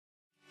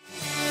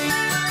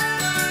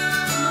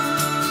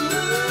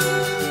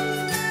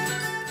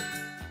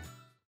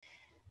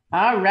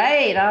All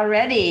right,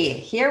 already.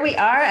 Here we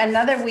are,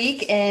 another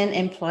week in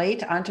Employee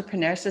to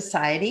Entrepreneur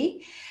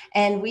Society.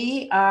 And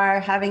we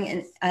are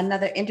having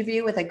another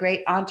interview with a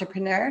great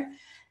entrepreneur.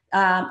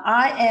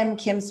 I am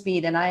Kim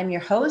Speed, and I am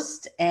your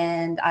host,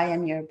 and I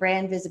am your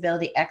brand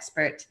visibility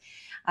expert.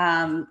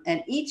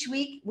 And each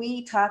week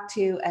we talk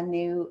to a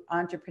new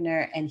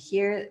entrepreneur and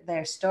hear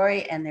their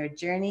story and their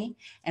journey.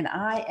 And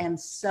I am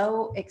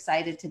so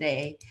excited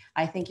today.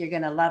 I think you're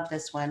going to love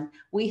this one.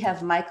 We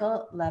have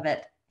Michael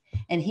Levitt,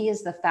 and he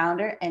is the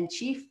founder and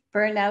chief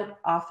burnout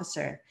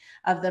officer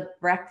of the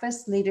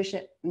Breakfast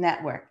Leadership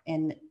Network.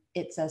 And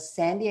it's a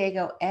San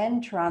Diego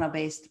and Toronto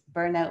based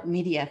burnout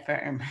media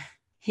firm.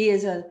 He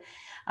is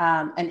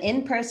an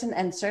in-person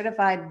and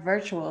certified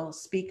virtual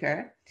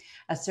speaker,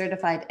 a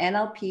certified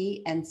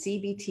NLP and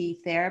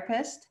CBT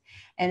therapist,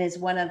 and is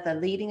one of the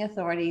leading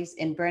authorities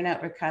in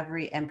burnout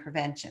recovery and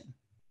prevention.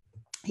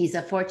 He's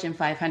a Fortune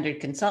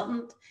 500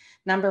 consultant,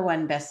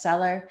 #1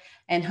 bestseller,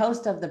 and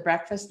host of the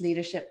Breakfast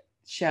Leadership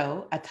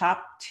Show, a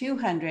top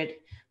 200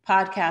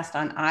 podcast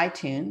on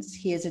iTunes.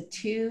 He is a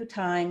 2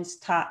 times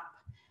top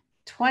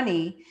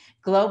 20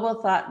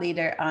 global thought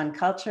leader on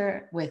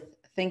culture with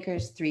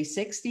Thinkers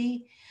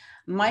 360.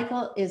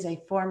 Michael is a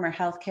former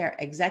healthcare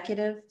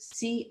executive,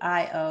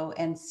 CIO,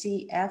 and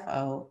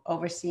CFO,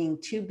 overseeing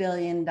 $2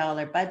 billion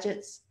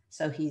budgets.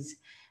 So he's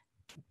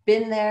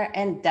been there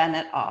and done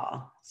it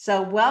all.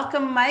 So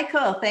welcome,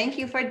 Michael. Thank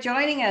you for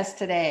joining us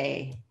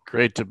today.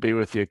 Great to be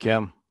with you,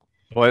 Kim.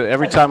 Well,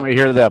 every time I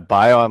hear that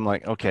bio, I'm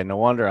like, okay, no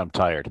wonder I'm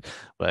tired.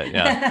 But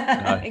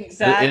yeah,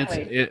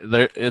 Exactly.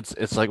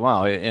 it's like,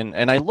 wow.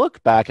 And I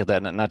look back at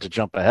that, not to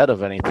jump ahead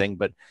of anything,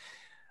 but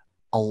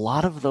a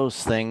lot of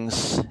those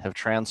things have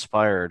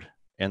transpired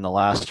in the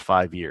last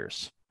 5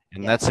 years.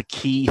 And that's a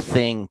key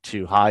thing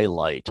to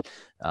highlight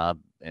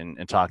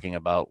in talking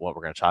about what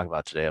we're going to talk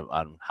about today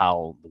on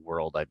how the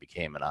world I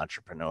became an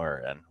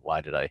entrepreneur and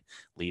why did I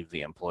leave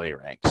the employee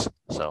ranks.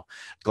 So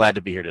glad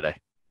to be here today.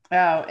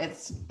 Oh,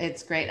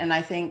 it's great. And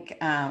I think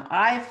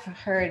I've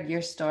heard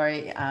your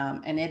story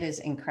and it is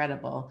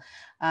incredible.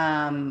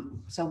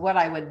 So what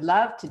I would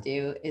love to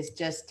do is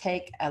just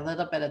take a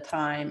little bit of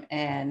time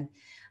and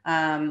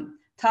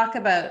talk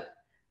about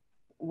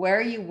where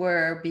you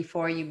were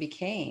before you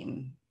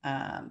became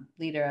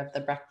leader of the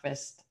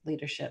Breakfast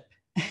Leadership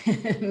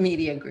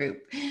Media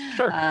Group.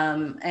 Sure.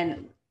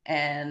 And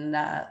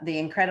the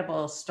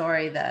incredible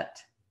story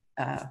that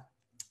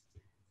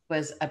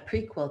was a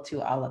prequel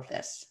to all of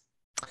this.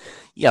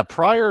 Yeah,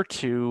 prior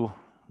to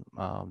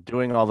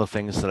doing all the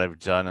things that I've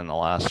done in the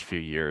last few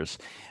years,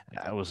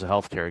 I was a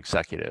healthcare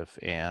executive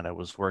and I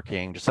was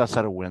working just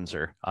outside of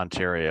Windsor,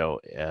 Ontario,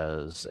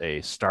 as a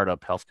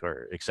startup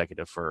healthcare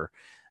executive for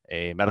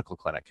a medical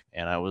clinic.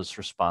 And I was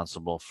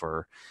responsible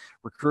for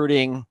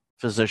recruiting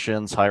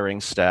physicians,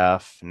 hiring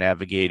staff,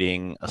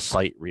 navigating a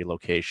site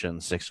relocation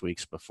 6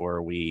 weeks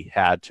before we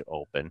had to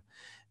open,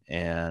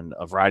 and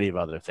a variety of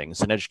other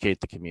things, and educate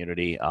the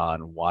community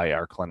on why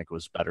our clinic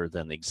was better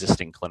than the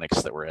existing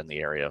clinics that were in the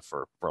area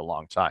for a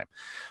long time.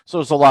 So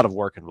there's a lot of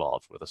work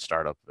involved with a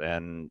startup,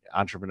 and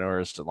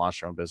entrepreneurs to launch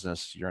their own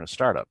business, you're in a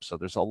startup. So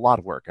there's a lot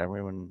of work.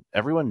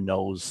 Everyone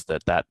knows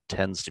that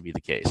tends to be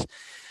the case.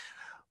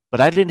 But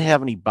I didn't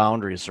have any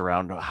boundaries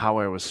around how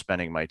I was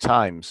spending my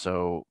time.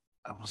 So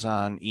I was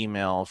on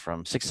email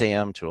from 6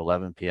 a.m. to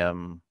 11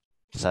 p.m.,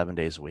 7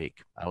 days a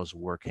week. I was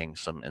working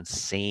some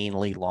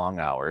insanely long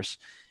hours,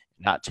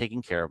 not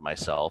taking care of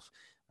myself.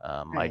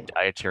 My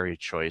dietary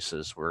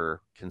choices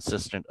were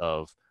consistent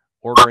of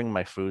ordering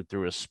my food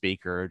through a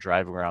speaker,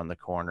 driving around the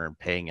corner and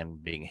paying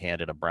and being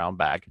handed a brown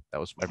bag. That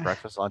was my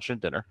breakfast, lunch,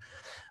 and dinner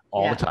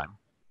all the time.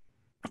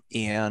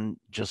 And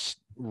just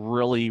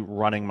really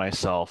running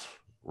myself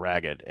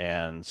ragged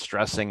and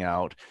stressing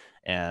out.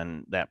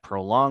 And that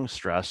prolonged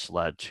stress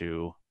led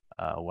to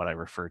what I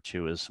refer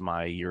to as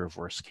my year of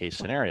worst case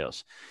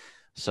scenarios.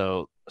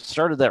 So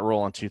started that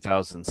role in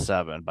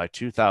 2007. By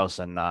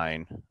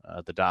 2009,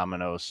 the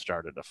dominoes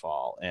started to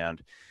fall.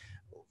 And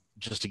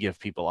just to give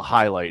people a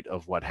highlight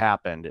of what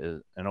happened,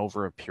 and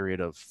over a period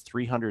of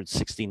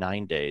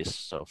 369 days,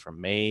 so from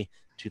May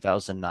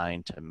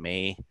 2009 to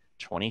May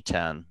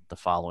 2010, the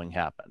following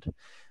happened.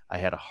 I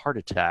had a heart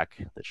attack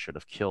that should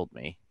have killed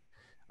me.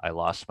 I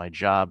lost my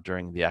job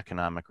during the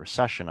economic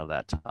recession of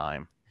that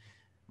time.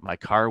 My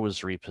car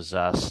was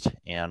repossessed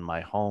and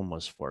my home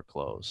was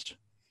foreclosed,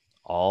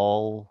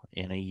 all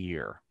in a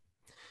year.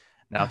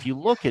 Now, if you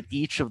look at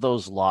each of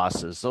those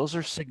losses, those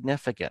are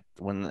significant.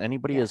 When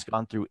anybody has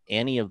gone through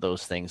any of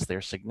those things,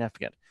 they're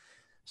significant.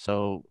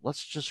 So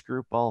let's just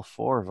group all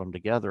 4 of them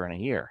together in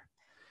a year.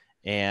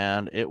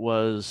 And it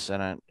was,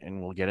 and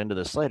we'll get into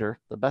this later,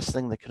 the best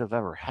thing that could have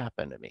ever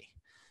happened to me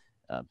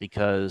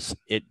because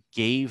it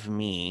gave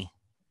me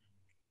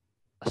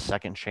a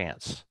second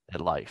chance at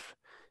life.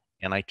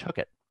 And I took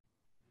it.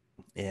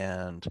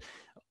 And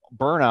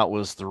burnout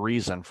was the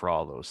reason for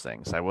all those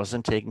things. I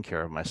wasn't taking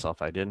care of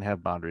myself. I didn't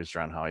have boundaries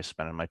around how I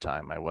spent my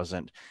time. I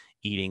wasn't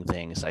eating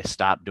things. I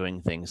stopped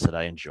doing things that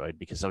I enjoyed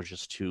because I was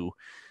just too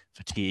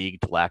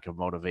fatigued, lack of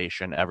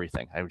motivation,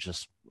 everything.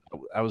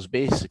 I was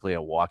basically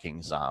a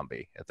walking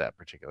zombie at that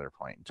particular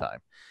point in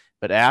time.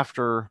 But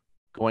after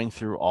going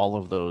through all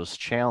of those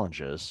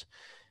challenges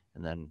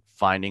and then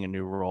finding a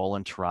new role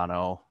in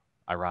Toronto,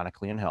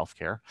 ironically in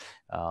healthcare,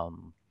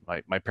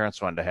 my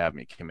parents wanted to have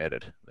me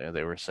committed.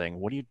 They were saying,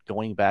 "What are you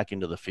going back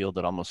into the field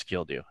that almost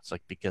killed you?" It's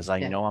like, because I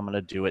Yeah. know I'm going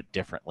to do it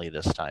differently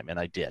this time. And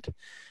I did.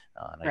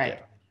 And I Right.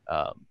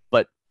 did.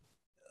 But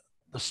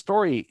the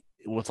story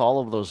with all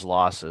of those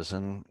losses,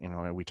 and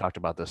we talked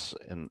about this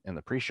in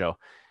the pre-show,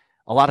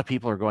 a lot of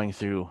people are going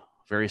through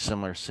very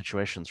similar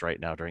situations right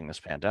now during this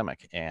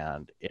pandemic,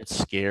 and it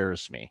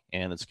scares me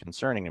and it's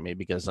concerning to me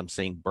because I'm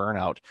seeing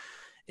burnout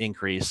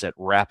increase at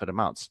rapid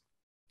amounts.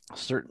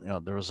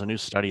 There was a new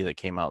study that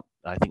came out,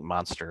 I think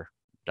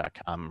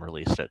monster.com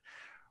released it.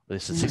 They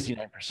said Mhm.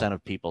 69%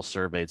 of people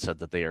surveyed said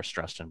that they are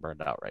stressed and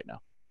burned out right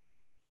now.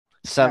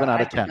 Girl, Seven out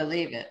I of could 10.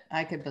 believe it.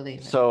 I could believe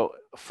it. So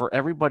for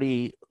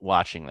everybody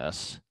watching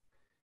this,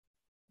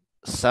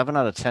 7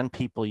 out of 10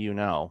 people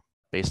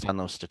based on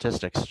those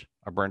statistics,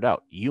 are burned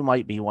out. You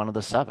might be one of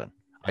the seven.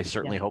 I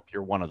certainly Yeah. hope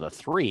you're one of the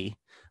three,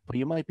 but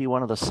you might be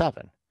one of the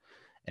seven.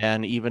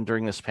 And even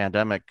during this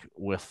pandemic,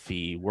 with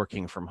the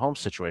working from home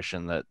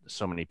situation that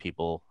so many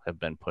people have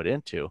been put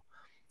into,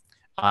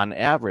 on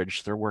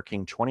average, they're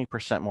working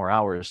 20% more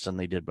hours than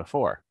they did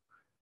before.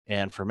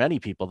 And for many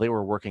people, they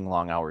were working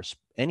long hours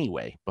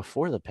anyway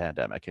before the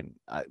pandemic. And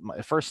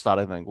my first thought,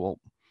 I think, well,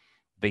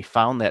 they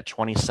found that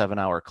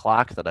 27-hour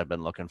clock that I've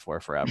been looking for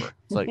forever.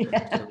 It's like,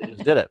 so they Yeah.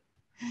 just did it.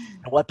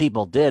 And what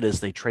people did is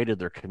they traded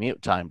their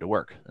commute time to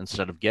work.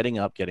 Instead of getting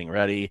up, getting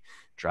ready,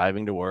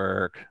 driving to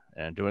work,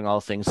 and doing all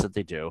the things that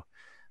they do,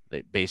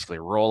 they basically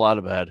roll out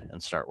of bed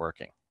and start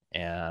working.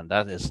 And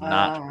that is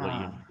not what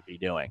you Ah, need to be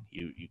doing.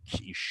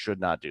 You should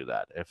not do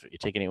that. If you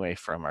take any away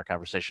from our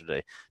conversation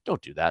today,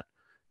 don't do that.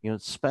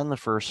 Spend the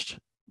first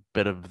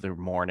bit of the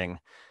morning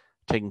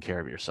taking care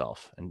of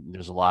yourself. And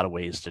there's a lot of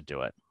ways to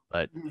do it.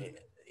 But mm,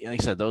 like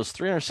I said, those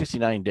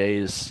 369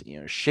 days,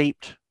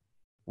 shaped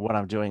what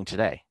I'm doing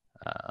today.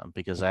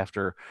 Because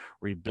after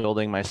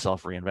rebuilding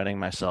myself, reinventing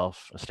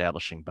myself,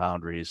 establishing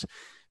boundaries,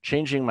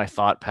 changing my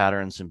thought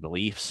patterns and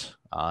beliefs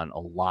on a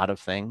lot of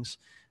things,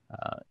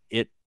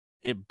 it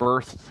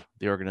birthed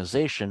the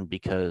organization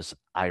because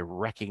I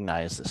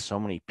recognized that so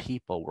many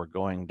people were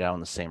going down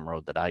the same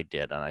road that I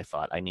did, and I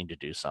thought I need to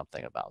do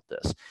something about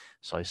this.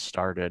 So I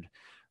started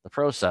the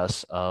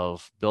process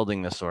of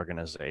building this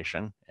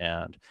organization,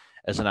 and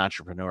as an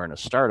entrepreneur in a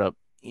startup,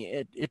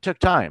 it took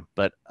time,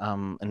 but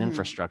I'm an mm,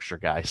 infrastructure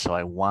guy, so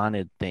I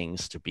wanted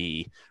things to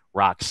be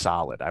rock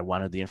solid. I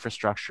wanted the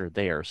infrastructure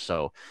there.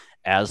 So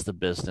as the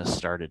business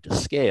started to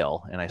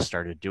scale and I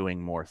started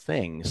doing more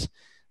things,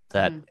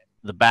 that mm.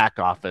 the back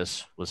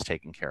office was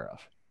taken care of.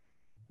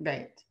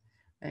 Right.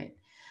 Right.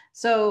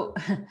 So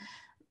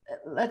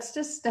let's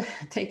just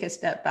take a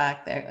step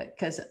back there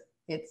because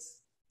it's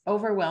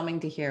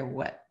overwhelming to hear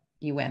what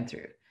you went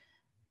through.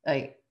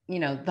 Like,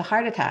 the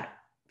heart attack,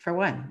 for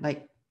one,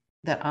 like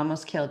that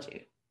almost killed you.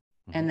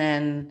 Mhm. And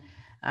then,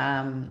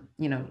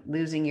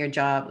 losing your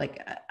job.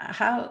 Like,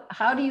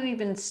 how do you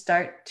even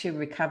start to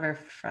recover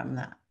from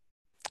that?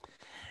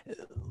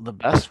 The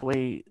best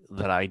way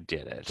that I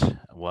did it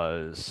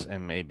was,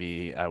 and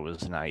maybe I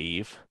was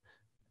naive,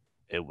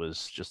 it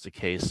was just a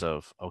case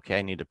of, okay,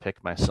 I need to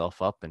pick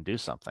myself up and do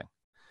something.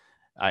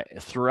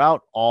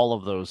 Throughout all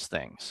of those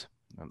things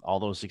and all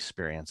those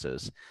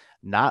experiences,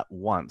 not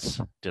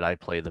once did I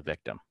play the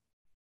victim.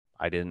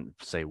 I didn't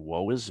say,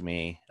 woe is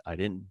me. I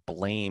didn't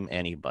blame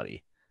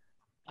anybody.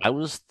 I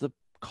was the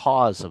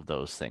cause of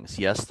those things.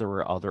 Yes, there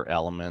were other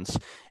elements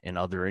and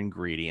other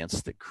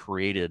ingredients that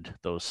created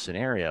those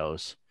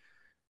scenarios,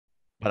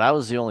 but I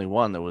was the only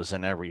one that was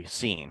in every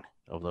scene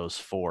of those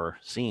 4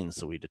 scenes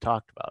that we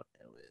talked about.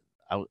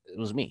 It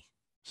was me.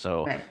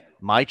 So Right.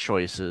 my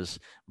choices,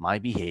 my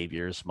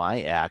behaviors,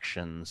 my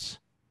actions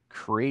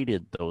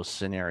created those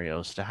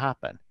scenarios to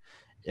happen.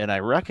 And I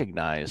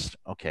recognized,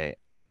 okay,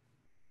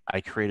 I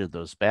created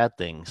those bad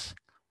things.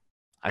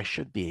 I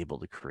should be able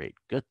to create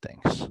good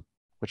things,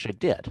 which I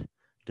did.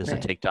 Does it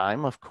Right. take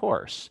time? Of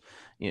course,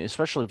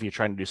 especially if you're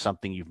trying to do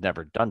something you've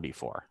never done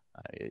before.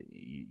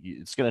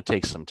 It's going to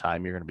take some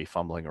time. You're going to be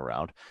fumbling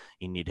around.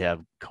 You need to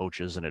have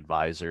coaches and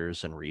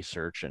advisors and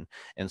research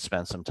and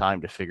spend some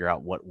time to figure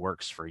out what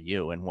works for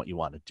you and what you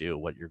want to do,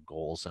 what your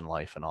goals in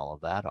life and all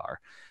of that are.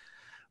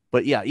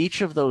 But yeah,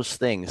 each of those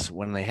things,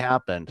 when they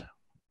happened,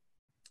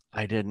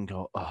 I didn't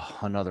go, oh,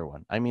 another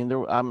one. I mean,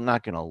 I'm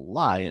not going to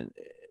lie.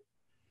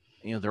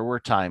 There were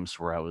times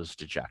where I was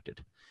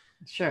dejected,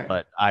 Sure.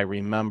 but I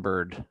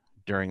remembered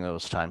during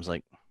those times,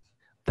 like,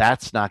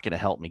 that's not going to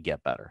help me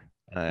get better.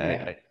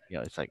 And Right.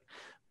 it's like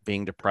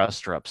being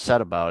depressed or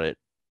upset about it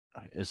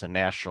is a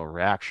natural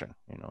reaction.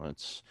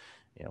 It's,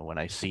 when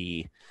I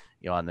see,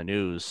 on the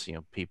news,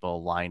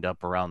 people lined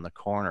up around the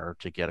corner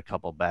to get a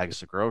couple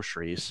bags of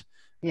groceries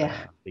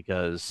Yeah.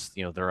 because,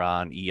 they're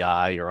on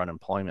EI or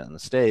unemployment in the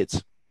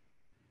States.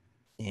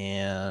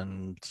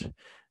 And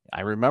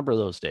I remember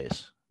those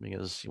days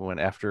because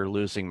after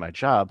losing my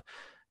job,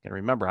 and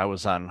remember I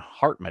was on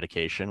heart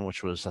medication,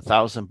 which was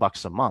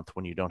 $1,000 a month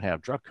when you don't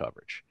have drug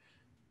coverage.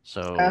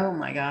 So Oh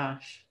my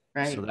gosh. so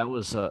Right. that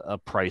was a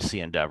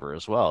pricey endeavor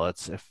as well.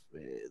 It's if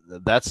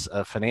that's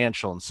a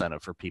financial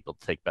incentive for people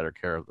to take better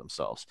care of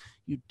themselves.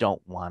 You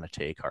don't want to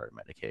take heart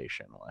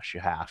medication unless you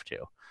have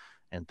to.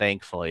 And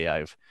thankfully,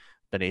 I've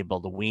been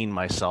able to wean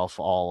myself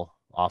all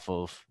off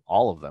of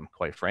all of them,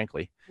 quite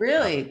frankly. Uh,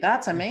 Really?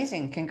 That's yeah,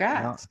 amazing. yeah.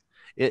 Congrats.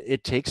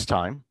 It takes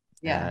time,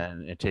 Yeah.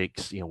 and it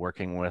takes,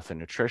 working with a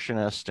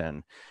nutritionist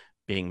and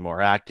being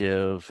more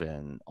active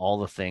and all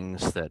the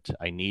things that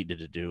I needed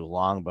to do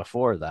long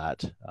before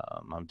that,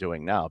 I'm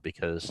doing now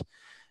because,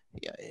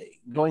 yeah,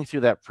 going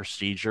through that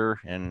procedure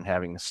and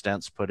having the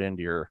stents put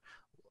into your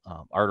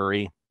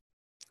artery,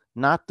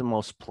 not the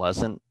most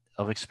pleasant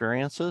of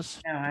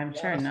experiences, No, to I'm be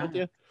sure honest with not.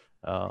 you.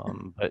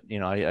 But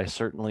I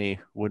certainly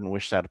wouldn't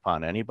wish that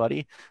upon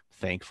anybody.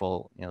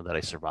 Thankful, that I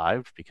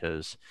survived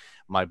because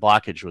my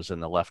blockage was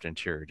in the left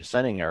anterior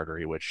descending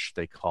artery, which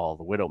they call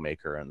the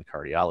widowmaker in the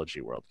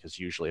cardiology world. Because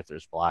usually, if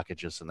there's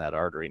blockages in that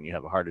artery and you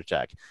have a heart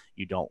attack,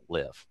 you don't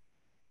live.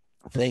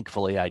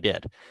 Thankfully, I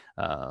did,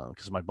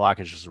 because my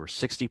blockages were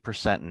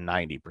 60% and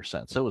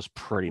 90%. So it was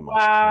pretty much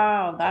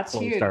Wow, a that's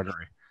closed huge.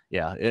 artery.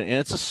 Yeah. And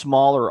it's a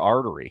smaller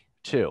artery,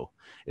 too.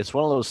 It's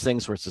one of those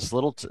things where it's this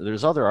little,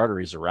 there's other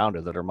arteries around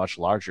it that are much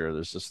larger.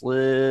 There's this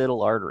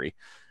little artery,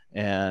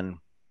 and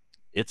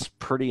it's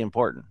pretty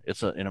important.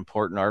 It's an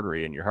important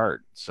artery in your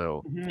heart.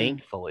 So Mhm.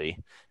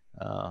 thankfully,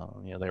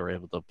 they were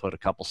able to put a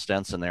couple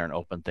stents in there and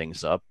open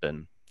things up.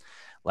 And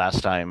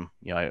last time,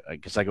 I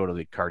guess I go to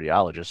the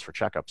cardiologist for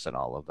checkups and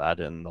all of that.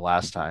 And the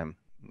last time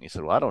he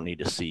said, well, I don't need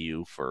to see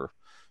you for,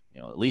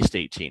 at least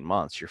 18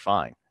 months. You're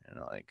fine. And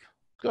I'm like,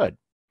 good,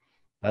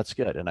 that's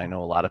good. And I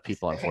know a lot of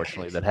people,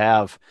 unfortunately, Great. that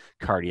have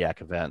cardiac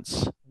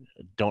events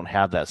don't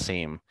have that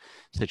same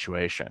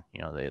situation.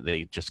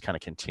 They just kind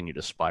of continue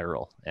to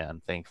spiral.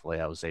 And thankfully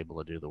I was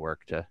able to do the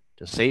work to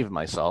save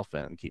myself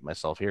and keep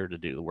myself here to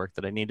do the work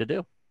that I need to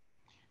do.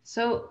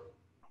 So,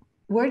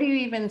 where do you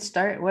even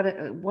start?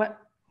 What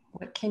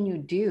can you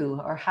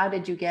do, or how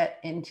did you get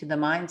into the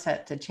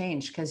mindset to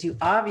change? Because you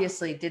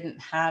obviously didn't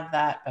have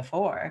that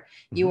before.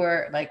 You Mm-hmm.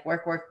 were like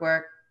work, work,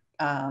 work.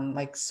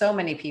 Like so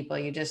many people,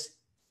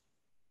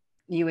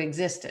 you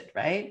existed,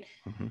 right?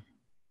 Mm-hmm.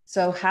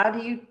 So how do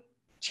you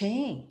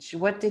change?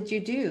 What did you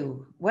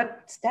do?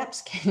 What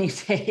steps can you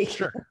take?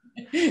 Sure.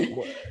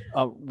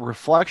 Well,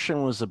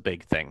 reflection was a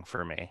big thing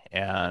for me,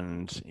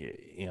 and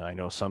I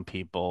know some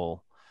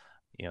people,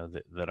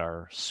 that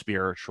are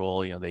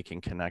spiritual, they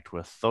can connect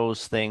with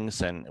those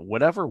things, and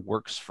whatever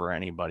works for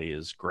anybody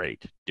is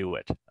great. Do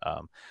it.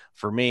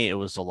 For me, it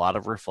was a lot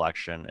of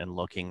reflection and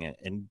looking at,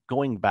 and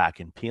going back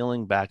and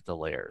peeling back the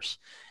layers,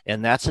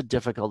 and that's a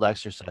difficult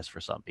exercise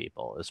for some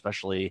people,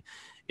 especially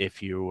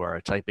if you are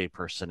a type A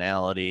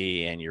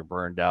personality and you're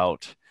burned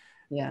out.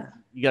 Yeah.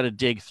 You got to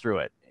dig through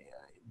it.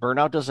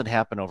 Burnout doesn't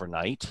happen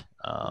overnight.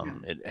 Yeah.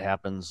 It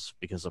happens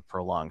because of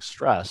prolonged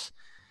stress.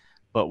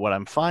 But what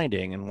I'm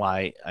finding, and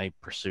why I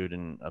pursued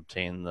and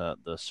obtained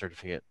the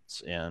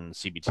certificates in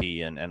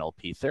CBT and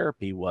NLP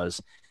therapy,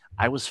 was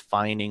I was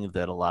finding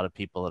that a lot of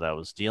people that I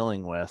was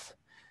dealing with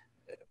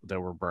that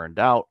were burned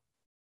out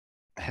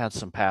had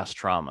some past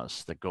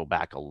traumas that go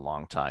back a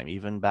long time,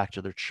 even back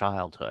to their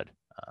childhood.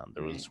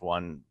 There Right. was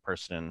one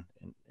person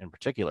in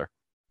particular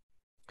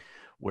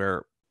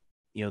where,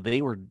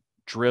 they were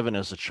driven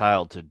as a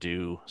child to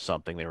do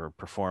something. They were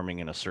performing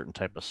in a certain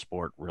type of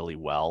sport really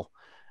well,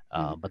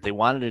 but Mhm. they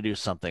wanted to do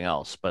something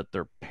else. But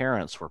their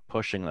parents were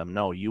pushing them,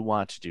 no, you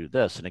want to do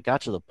this. And it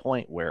got to the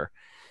point where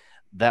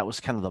that was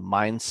kind of the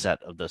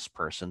mindset of this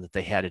person, that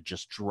they had to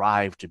just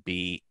drive to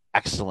be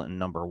excellent and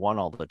number one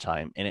all the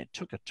time. And it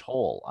took a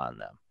toll on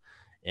them.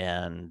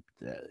 And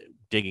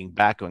digging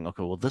back, going,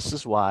 okay, well, this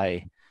is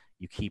why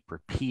you keep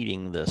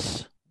repeating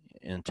this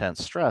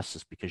intense stress,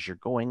 is because you're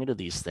going into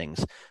these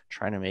things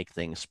trying to make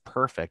things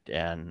perfect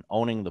and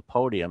owning the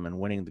podium and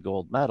winning the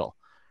gold medal.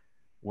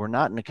 We're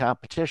not in a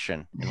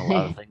competition in a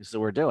lot of things that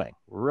we're doing.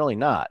 We're really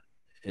not.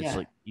 It's Yeah.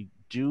 like you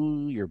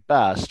do your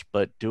best,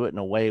 but do it in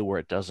a way where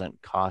it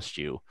doesn't cost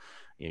you,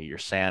 your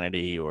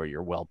sanity or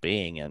your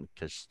well-being. And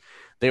because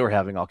they were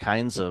having all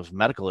kinds of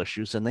medical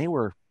issues, and they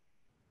were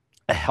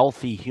a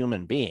healthy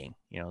human being.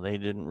 They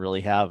didn't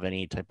really have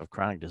any type of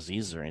chronic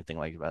disease or anything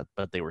like that,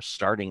 but they were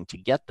starting to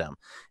get them,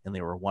 and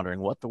they were wondering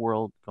what the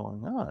world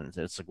going on.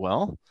 It's like,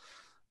 well,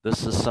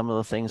 this is some of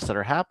the things that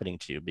are happening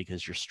to you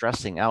because you're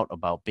stressing out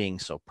about being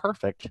so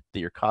perfect that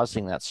you're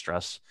causing that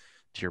stress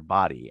to your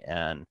body.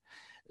 And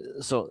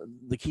so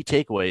the key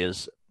takeaway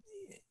is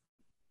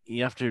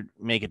you have to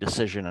make a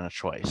decision and a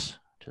choice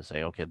to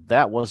say, okay,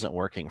 that wasn't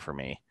working for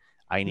me.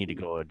 I need to Mhm.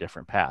 go a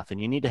different path. And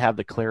you need to have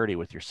the clarity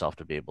with yourself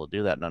to be able to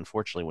do that. And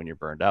unfortunately, when you're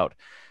burned out,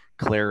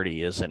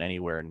 clarity isn't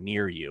anywhere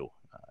near you.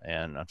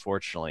 And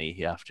unfortunately,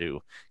 you have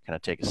to kind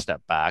of take a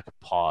step back,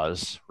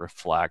 pause,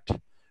 reflect,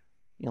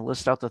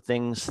 list out the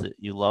things that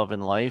you love in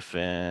life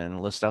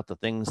and list out the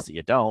things that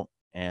you don't,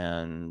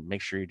 and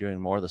make sure you're doing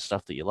more of the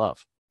stuff that you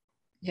love.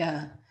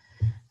 Yeah.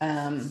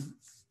 Um,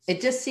 it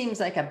just seems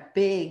like a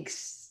big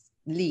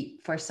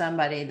leap for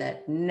somebody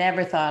that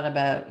never thought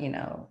about,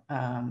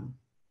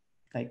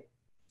 like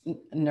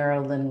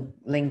neuro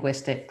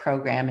linguistic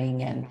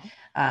programming and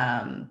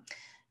um,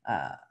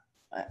 uh,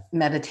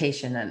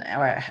 meditation and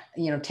or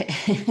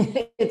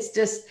it's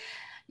just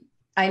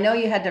I know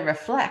you had to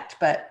reflect,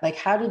 but like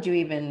how did you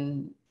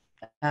even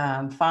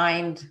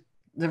find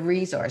the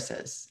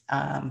resources?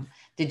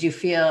 Did you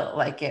feel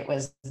like it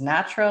was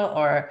natural,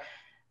 or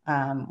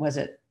was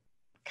it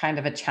kind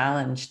of a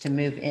challenge to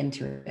move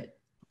into it?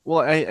 Well,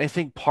 I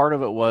think part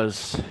of it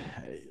was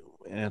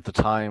at the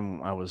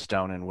time I was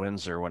down in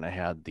Windsor when I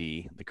had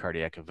the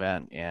cardiac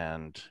event,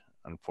 and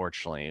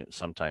unfortunately,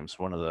 sometimes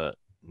one of the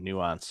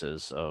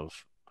nuances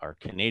of our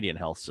Canadian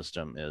health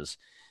system is,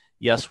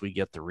 yes, we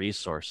get the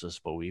resources,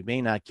 but we may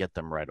not get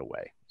them right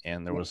away.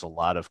 And there Yeah. was a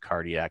lot of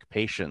cardiac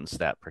patients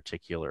that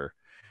particular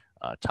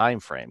time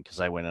frame because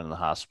I went in the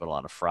hospital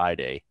on a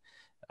Friday.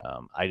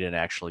 I didn't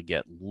actually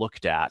get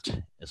looked at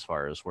as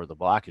far as where the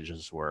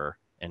blockages were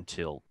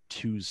until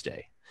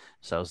Tuesday.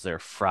 So I was there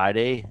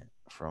Friday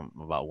from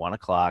about 1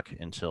 o'clock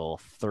until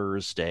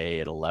Thursday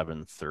at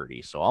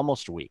 11:30. So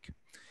almost a week.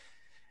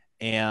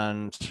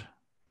 And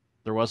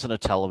there wasn't a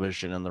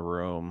television in the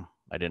room.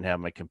 I didn't have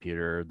my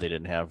computer. They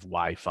didn't have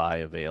Wi-Fi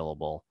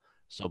available.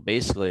 So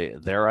basically,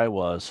 there I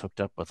was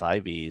hooked up with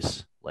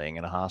IVs, laying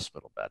in a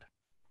hospital bed.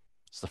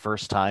 It's the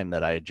first time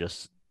that I had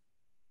just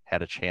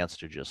had a chance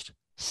to just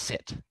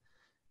sit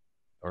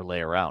or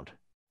lay around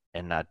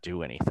and not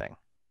do anything.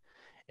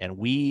 And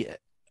we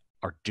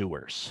are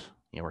doers.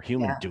 You know, we're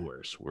human Yeah.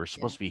 doers. We're Yeah.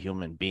 supposed to be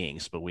human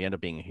beings, but we end up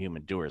being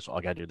human doers. Oh,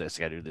 I got to do this.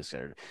 I got to do this.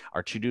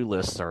 Our to-do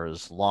lists are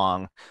as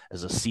long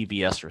as a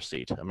CVS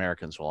receipt.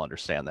 Americans will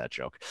understand that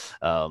joke.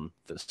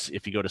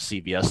 If you go to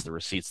CVS, the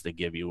receipts they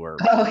give you are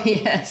Oh,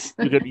 yes.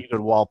 you could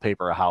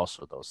wallpaper a house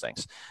with those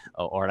things.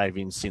 Or I've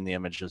even seen the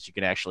images. You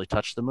can actually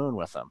touch the moon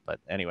with them.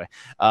 But anyway,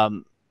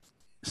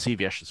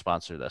 CVS should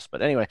sponsor this.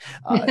 But anyway,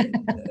 uh,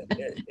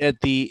 at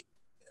the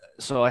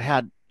so I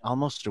had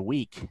almost a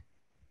week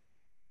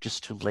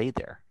just to lay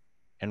there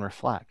and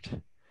reflect.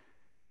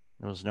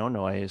 There was no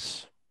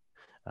noise.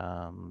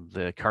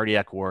 The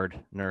cardiac ward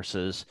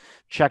nurses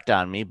checked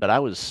on me, but I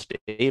was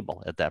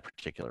stable at that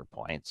particular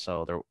point.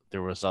 So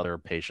there was other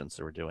patients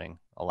that were doing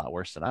a lot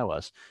worse than I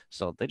was.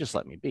 So they just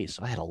let me be.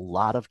 So I had a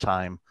lot of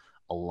time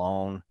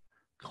alone,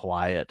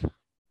 quiet,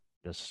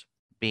 just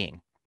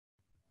being.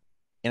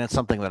 And it's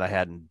something that I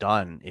hadn't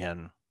done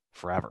in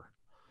forever.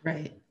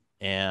 Right.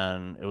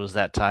 And it was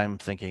that time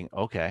thinking,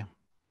 okay,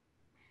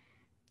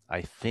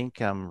 I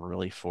think I'm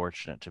really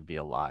fortunate to be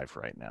alive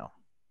right now.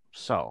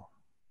 So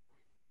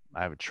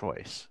I have a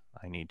choice.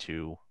 I need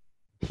to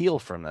heal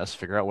from this,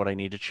 figure out what I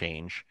need to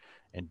change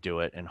and do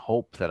it and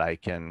hope that I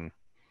can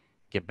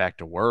get back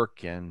to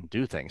work and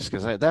do things.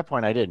 Because at that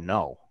point, I didn't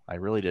know. I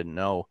really didn't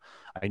know.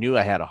 I knew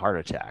I had a heart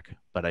attack,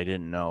 but I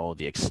didn't know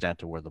the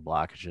extent of where the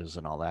blockages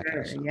and all that kind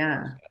of Sure. stuff was.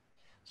 Yeah.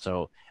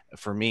 So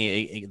for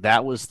me,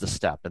 that was the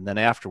step. And then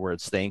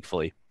afterwards,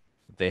 thankfully,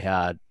 they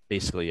had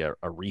basically a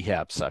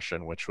rehab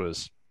session, which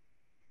was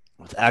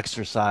with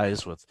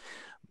exercise, with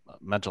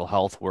mental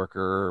health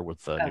worker,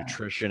 with a Oh,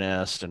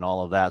 nutritionist, and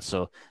all of that.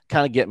 So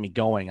kind of get me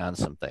going on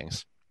some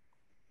things.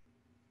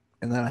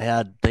 And then I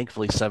had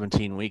thankfully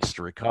 17 weeks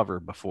to recover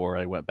before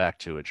I went back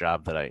to a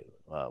job that I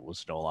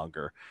was no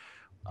longer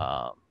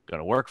going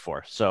to work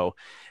for. So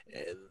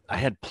I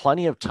had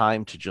plenty of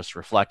time to just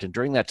reflect. And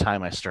during that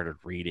time, I started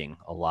reading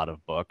a lot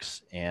of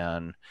books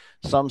and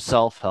some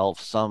self help,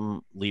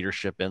 some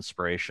leadership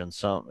inspiration,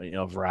 some,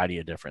 a variety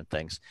of different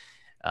things.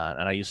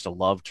 And I used to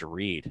love to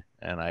read,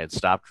 and I had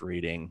stopped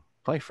reading,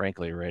 quite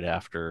frankly, right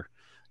after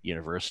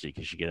university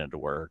because you get into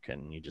work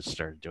and you just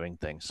started doing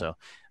things. So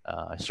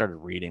I started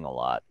reading a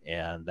lot,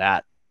 and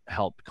that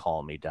helped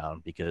calm me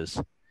down because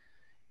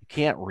you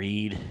can't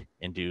read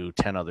and do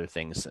 10 other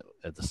things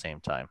at the same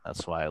time.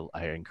 That's why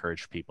I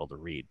encourage people to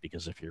read,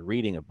 because if you're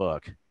reading a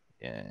book,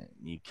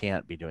 you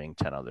can't be doing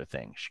 10 other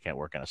things. You can't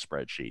work on a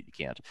spreadsheet. You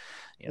can't,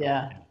 you know,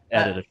 yeah.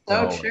 edit a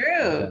That's so show and things like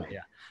true. that. Yeah.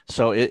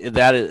 So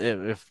that is,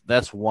 if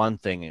that's one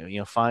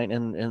thing, fine.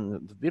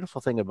 And the beautiful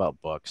thing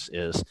about books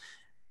is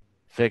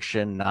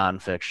fiction,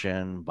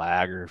 nonfiction,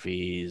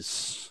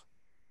 biographies,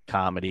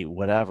 comedy,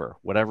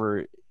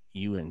 whatever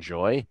you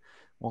enjoy,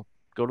 well,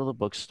 go to the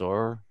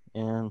bookstore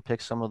and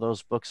pick some of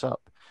those books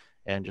up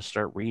and just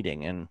start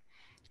reading. And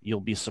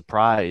you'll be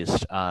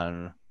surprised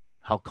on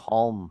how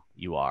calm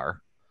you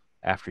are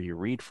after you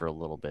read for a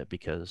little bit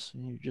because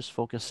you're just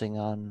focusing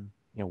on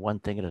one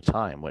thing at a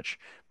time, which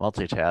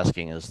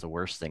multitasking is the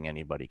worst thing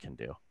anybody can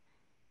do.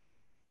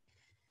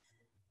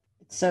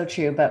 It's so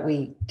true, but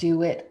we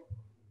do it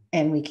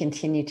and we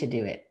continue to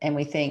do it and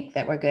we think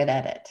that we're good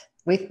at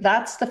it.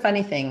 That's the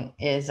funny thing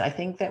is I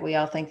think that we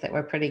all think that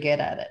we're pretty good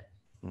at it.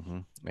 Mm-hmm.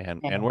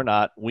 And we're And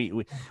not.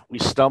 We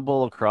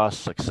stumble across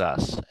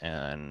success,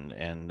 and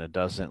it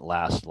doesn't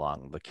last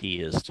long. The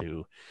key is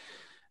to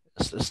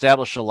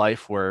establish a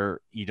life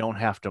where you don't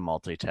have to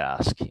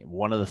multitask.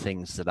 One of the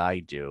things that I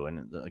do,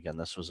 and again,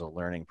 this was a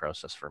learning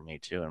process for me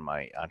too in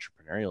my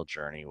entrepreneurial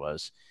journey,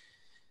 was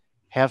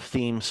have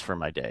themes for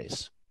my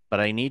days. But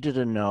I needed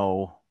to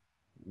know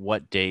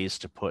what days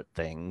to put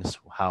things,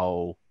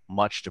 how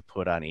much to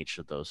put on each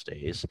of those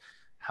days,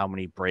 how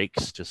many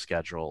breaks to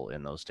schedule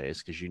in those days,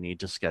 because you need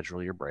to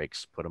schedule your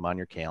breaks, put them on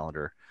your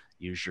calendar,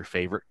 use your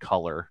favorite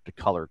color to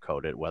color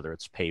code it, whether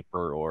it's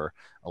paper or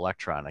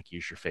electronic.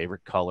 Use your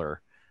favorite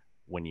color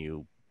when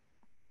you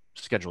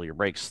schedule your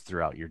breaks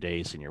throughout your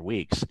days and your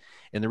weeks.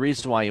 And the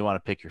reason why you want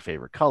to pick your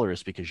favorite color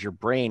is because your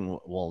brain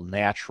will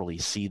naturally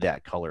see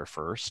that color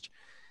first.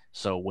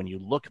 So when you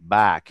look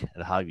back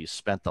at how you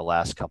spent the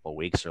last couple of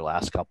weeks or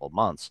last couple of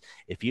months,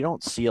 if you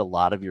don't see a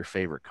lot of your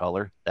favorite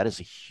color, that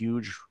is a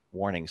huge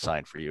warning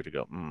sign for you to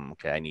go,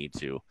 okay, I need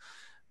to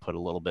put a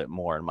little bit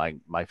more. And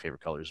my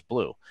favorite color is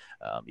blue,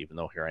 even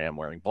though here I am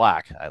wearing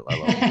black. I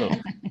love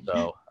blue.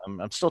 So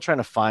I'm still trying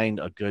to find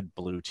a good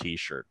blue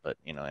T-shirt, but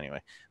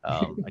anyway,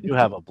 I do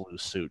have a blue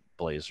suit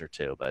blazer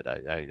too, but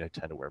I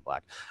tend to wear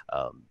black.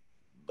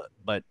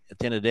 But at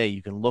the end of the day,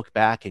 you can look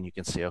back and you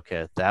can say,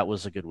 okay, that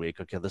was a good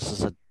week. Okay, this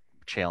is a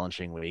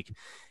challenging week.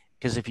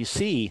 Because if you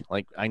see,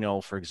 like I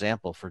know, for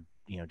example, for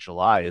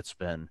July, it's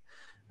been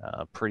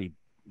pretty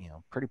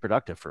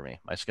productive for me.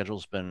 My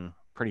schedule's been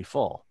pretty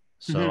full.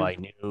 So Hmm. I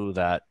knew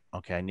that,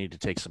 okay, I need to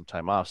take some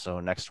time off. So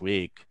next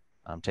week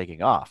I'm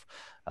taking off.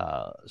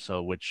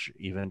 So which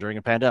even during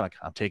a pandemic,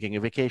 I'm taking a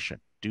vacation.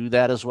 Do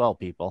that as well,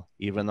 people.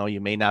 Even though you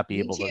may not be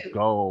Me able to too.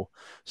 go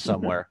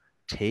somewhere,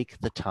 take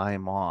the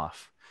time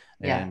off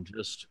Yeah. and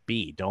just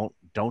be. Don't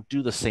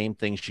do the same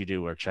things you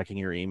do or checking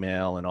your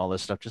email and all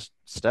this stuff. Just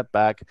step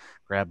back,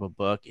 grab a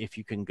book. If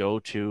you can go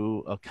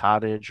to a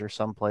cottage or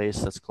someplace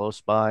that's close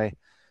by,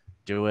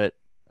 do it.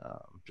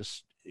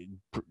 Just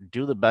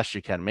do the best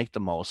you can. Make the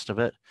most of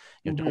it.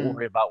 Don't Hmm.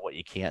 worry about what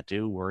you can't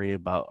do. Worry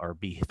about or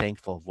be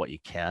thankful of what you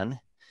can,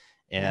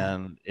 Yeah.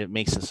 and it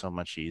makes it so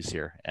much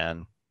easier.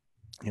 And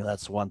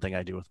that's one thing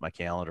I do with my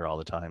calendar all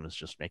the time is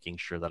just making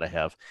sure that I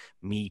have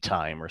me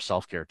time or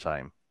self care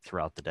time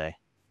throughout the day.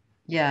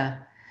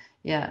 Yeah.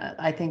 Yeah.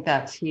 I think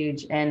that's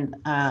huge. And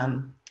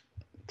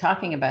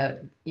talking about,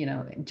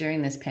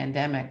 during this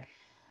pandemic,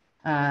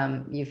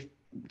 you've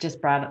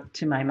just brought up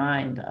to my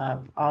mind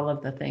of all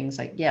of the things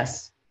like,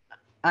 yes,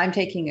 I'm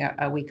taking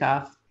a week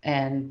off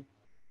and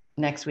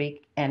next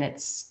week, and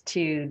it's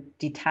to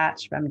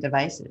detach from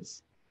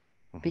devices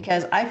Hmm.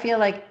 because I feel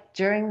like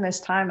during this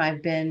time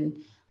I've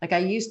been like I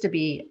used to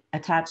be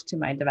attached to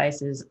my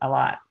devices a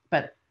lot,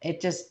 but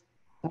it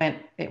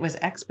was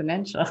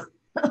exponential.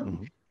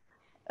 Hmm.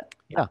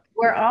 Yeah.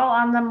 We're all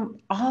on them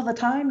all the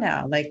time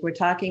now. Like we're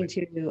talking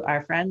Right. to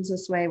our friends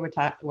this way.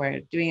 We're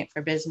doing it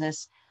for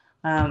business.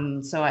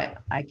 So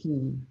I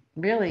can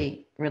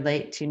really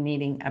relate to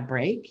needing a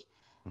break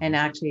Hmm. and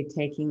actually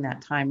taking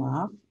that time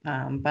off.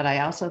 But I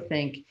also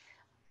think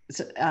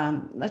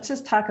let's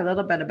just talk a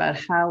little bit about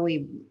how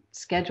we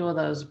schedule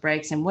those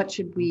breaks and what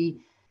should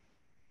we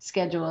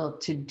schedule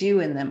to do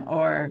in them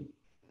or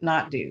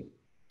not do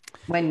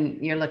when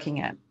you're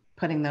looking at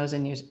putting those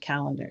in your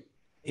calendar.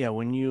 Yeah,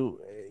 when you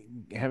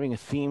having a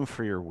theme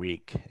for your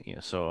week,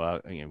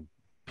 so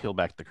peel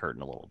back the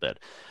curtain a little bit.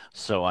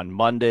 So on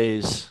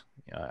Mondays,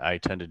 I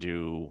tend to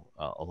do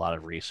a lot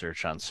of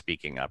research on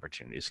speaking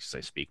opportunities because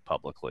I speak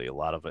publicly. A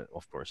lot of it,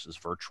 of course, is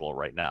virtual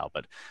right now,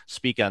 but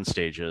speak on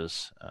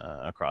stages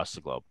across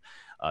the globe.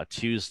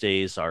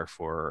 Tuesdays are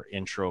for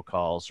intro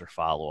calls or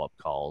follow-up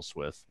calls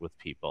with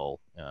people,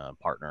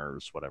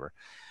 partners, whatever.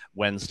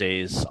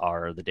 Wednesdays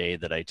are the day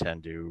that I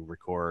tend to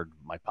record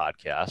my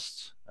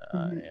podcasts,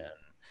 Mhm. and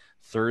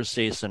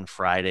Thursdays and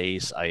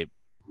Fridays, I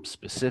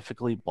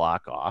specifically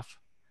block off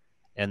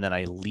and then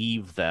I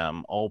leave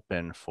them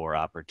open for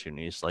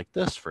opportunities like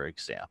this, for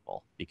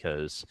example,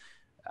 because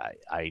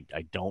I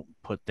don't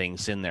put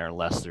things in there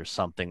unless there's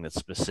something that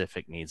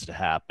specific needs to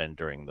happen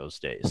during those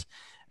days.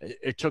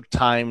 It took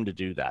time to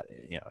do that.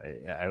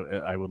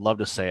 I would love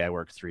to say I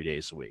work 3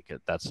 days a week.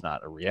 That's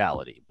not a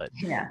reality,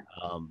 Yeah.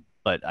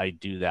 but I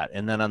do that.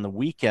 And then on the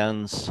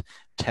weekends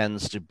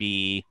tends to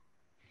be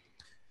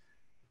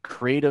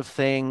creative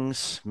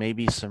things,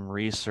 maybe some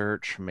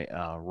research,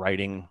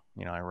 writing.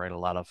 I write a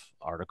lot of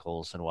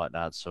articles and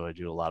whatnot, so I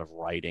do a lot of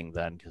writing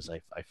then because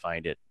I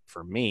find it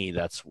for me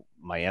that's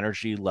my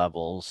energy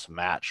levels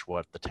match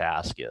what the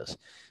task is.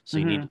 So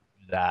you need Hmm.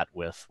 to do that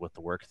with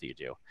the work that you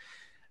do.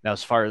 Now,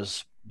 as far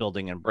as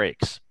building in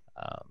breaks,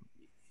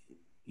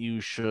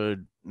 you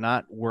should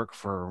not work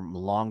for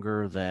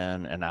longer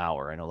than an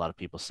hour. I know a lot of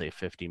people say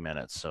 50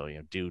 minutes. So,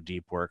 do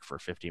deep work for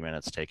 50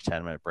 minutes, take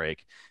 10-minute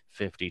break,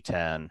 50,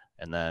 10,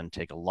 and then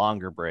take a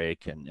longer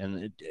break.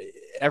 And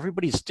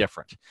everybody's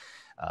different.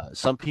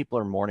 Some people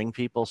are morning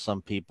people,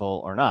 some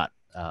people are not.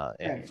 And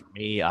Right. for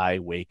me, I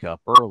wake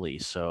up early.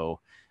 So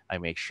I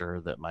make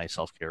sure that my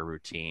self care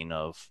routine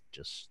of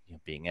just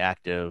being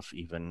active,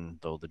 even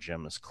though the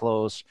gym is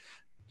closed,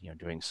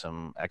 doing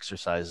some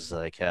exercises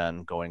that I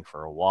can, going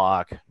for a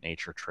walk.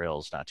 Nature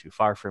trails not too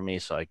far from me,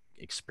 so I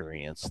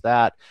experience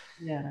that.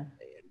 Yeah.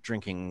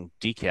 Drinking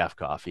decaf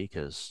coffee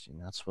because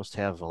you're not supposed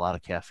to have a lot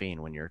of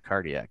caffeine when you're a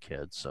cardiac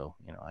kid. So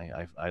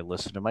I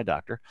listen to my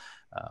doctor,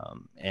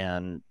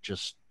 and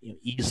just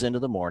ease into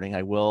the morning.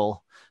 I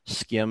will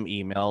skim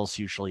emails,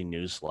 usually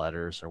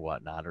newsletters or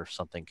whatnot, or if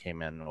something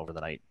came in over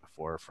the night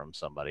for from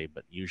somebody,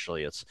 but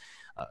usually it's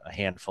a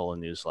handful of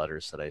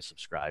newsletters that I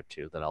subscribe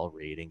to that I'll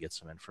read and get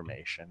some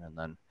information. And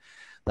then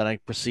I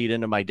proceed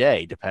into my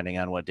day, depending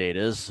on what day it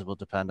is. It will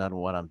depend on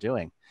what I'm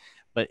doing.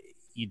 But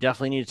you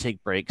definitely need to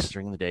take breaks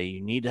during the day.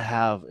 You need to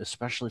have,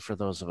 especially for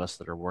those of us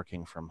that are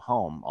working from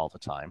home all the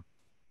time,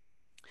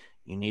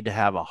 you need to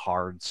have a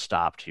hard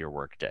stop to your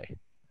workday,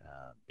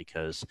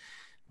 because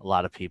a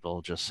lot of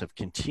people just have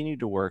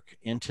continued to work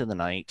into the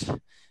night.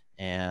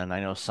 And I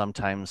know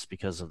sometimes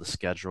because of the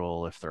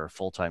schedule, if they're a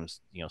full-time,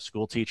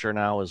 school teacher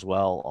now as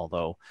well,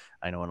 although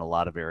I know in a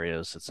lot of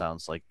areas, it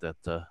sounds like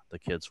that the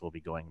kids will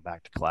be going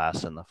back to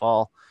class in the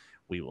fall.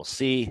 We will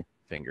see,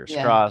 fingers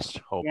Yeah. crossed,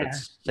 hope Yeah.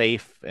 it's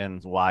safe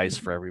and wise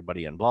for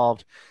everybody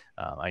involved.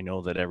 I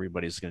know that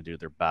everybody's going to do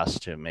their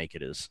best to make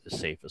it as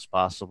safe as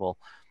possible.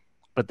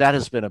 But that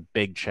has been a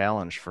big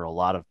challenge for a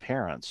lot of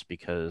parents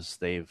because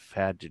they've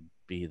had to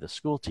be the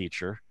school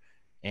teacher,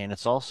 and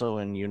it's also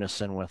in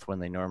unison with when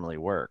they normally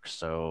work.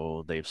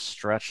 So they've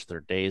stretched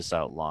their days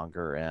out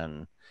longer,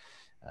 and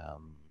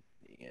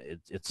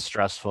it's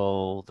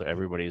stressful.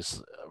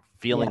 Everybody's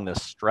feeling the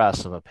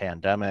stress of a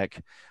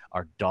pandemic.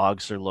 Our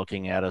dogs are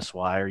looking at us.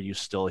 Why are you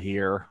still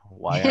here?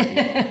 Why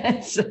aren't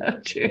you? So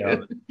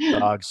true.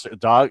 The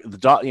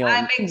dog.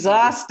 I'm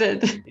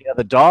exhausted. Yeah,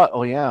 the dog.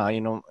 Oh yeah,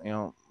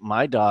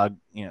 my dog.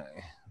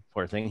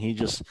 Poor thing.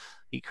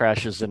 He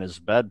crashes in his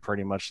bed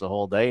pretty much the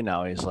whole day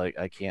now. He's like,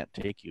 I can't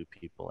take you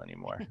people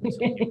anymore. I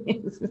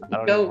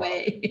don't Go even want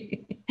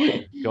away.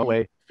 go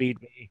away,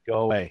 feed me, go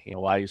away.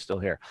 Why are you still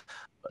here?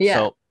 Yeah.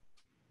 So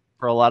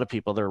for a lot of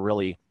people, they're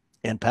really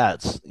and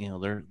pets.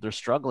 They're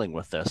struggling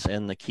with this.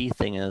 And the key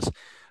thing is,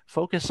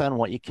 focus on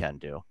what you can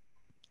do.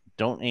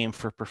 Don't aim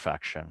for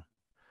perfection.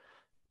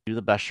 Do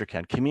the best you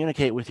can.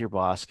 Communicate with your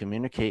boss.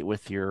 Communicate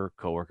with your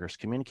coworkers.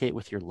 Communicate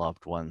with your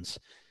loved ones.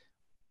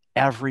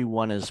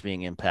 Everyone is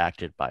being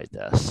impacted by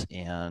this,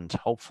 and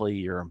hopefully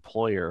your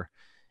employer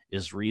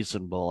is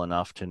reasonable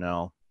enough to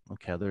know,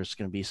 okay, there's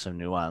going to be some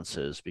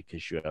nuances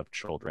because you have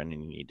children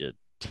and you need to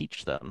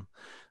teach them.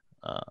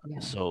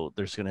 So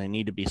there's going to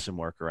need to be some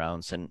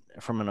workarounds. And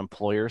from an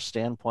employer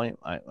standpoint,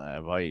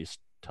 I've always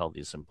tell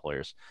these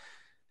employers,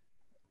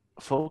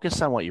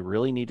 focus on what you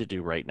really need to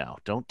do right now.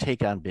 Don't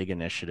take on big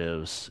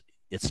initiatives.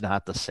 It's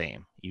not the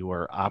same. You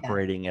are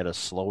operating at a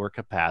slower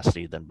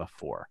capacity than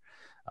before.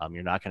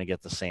 You're not going to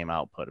get the same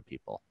output of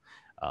people.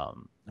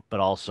 But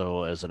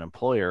also as an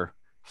employer,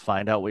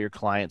 find out what your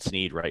clients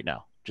need right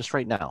now. Just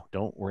right now.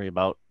 Don't worry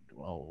about,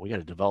 we got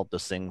to develop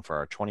this thing for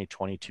our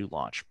 2022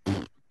 launch.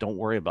 Don't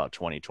worry about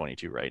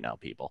 2022 right now,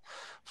 people.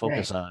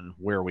 Focus on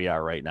where we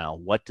are right now.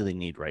 What do they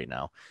need right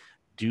now?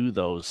 Do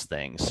those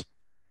things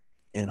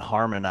and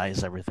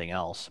harmonize everything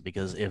else,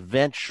 because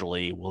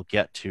eventually we'll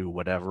get to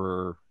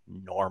whatever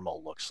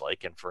normal looks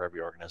like. And for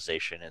every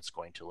organization, it's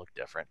going to look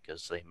different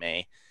because they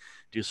may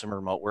do some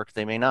remote work,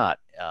 they may not.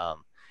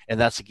 And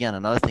that's, again,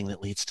 another thing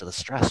that leads to the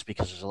stress,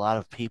 because there's a lot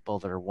of people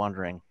that are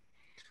wondering,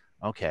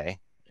 okay,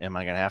 am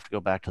I going to have to go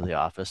back to the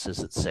office? Is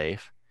it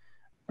safe?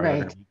 Are there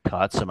going to be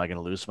cuts? Am I going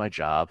to lose my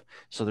job?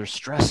 So they're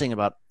stressing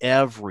about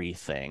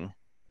everything.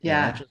 And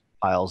that just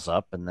piles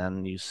up. And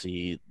then you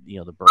see,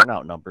 the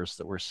burnout numbers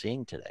that we're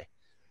seeing today.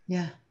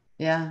 Yeah.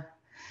 Yeah.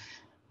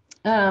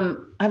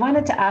 I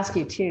wanted to ask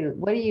you too,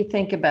 what do you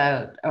think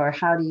about, or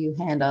how do you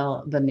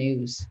handle the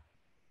news?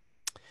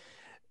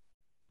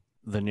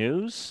 The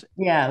news?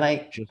 Yeah,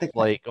 like just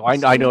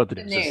I know what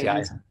the news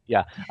is.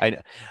 Yeah.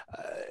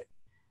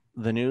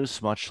 The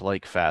news, much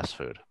like fast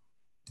food,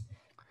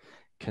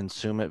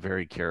 consume it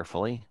very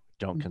carefully.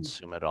 Don't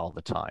consume it all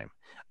the time.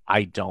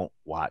 I don't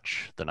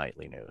watch the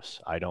nightly news.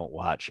 I don't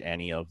watch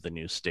any of the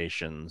news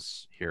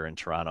stations here in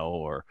Toronto,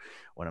 or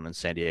when I'm in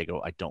San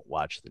Diego, I don't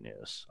watch the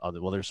news.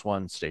 Well, there's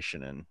one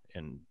station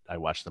and I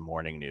watch the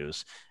morning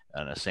news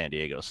on a San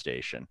Diego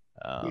station,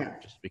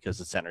 just because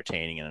it's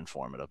entertaining and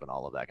informative and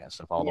all of that kind of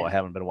stuff. Although I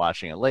haven't been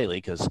watching it lately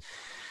because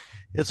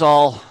it's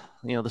all,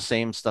 the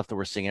same stuff that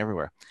we're seeing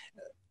everywhere.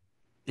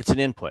 It's an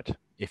input.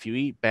 If you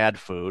eat bad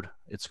food,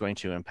 it's going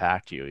to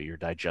impact you, your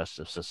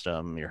digestive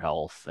system, your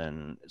health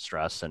and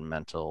stress and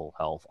mental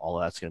health. All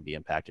of that's going to be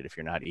impacted if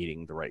you're not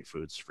eating the right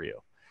foods for you.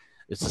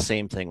 It's the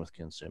same thing with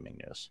consuming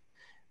news.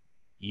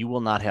 You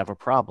will not have a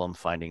problem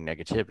finding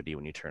negativity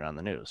when you turn on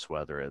the news,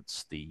 whether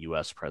it's the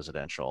US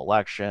presidential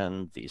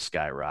election, the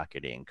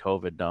skyrocketing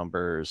COVID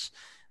numbers,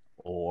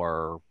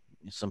 or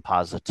some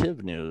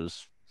positive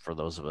news for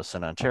those of us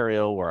in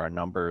Ontario where our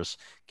numbers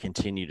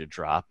continue to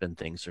drop and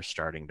things are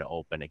starting to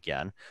open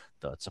again.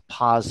 Though it's a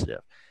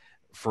positive.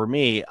 For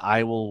me,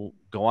 I will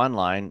go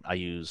online. I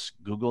use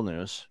Google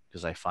News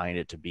because I find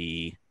it to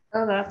be...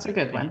 Oh, that's a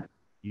good one.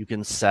 You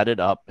can set it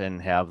up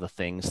and have the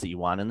things that you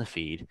want in the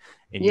feed,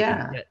 and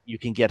you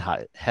can get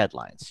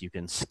headlines. You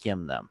can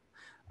skim them,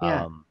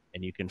 and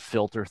you can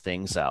filter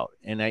things out.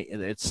 And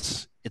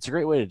it's a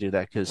great way to do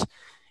that because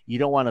you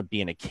don't want to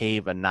be in a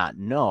cave and not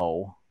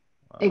know.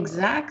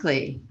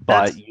 Exactly.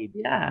 But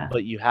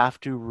you have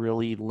to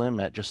really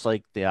limit, just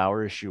like the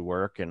hours you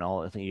work and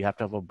all. I think you have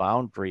to have a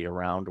boundary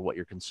around what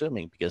you're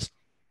consuming, because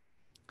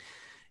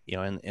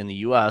in the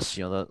US,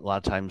 a lot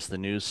of times the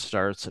news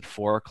starts at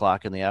 4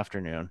 o'clock in the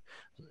afternoon.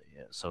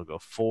 So go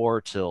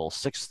 4 till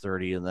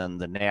 6:30, and then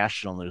the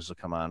national news will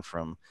come on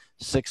from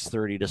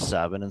 6:30 to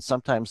 7. And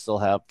sometimes they'll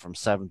have from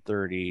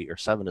 7:30 or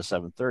 7 to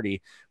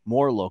 7:30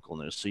 more local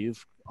news. So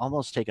you've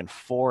almost taken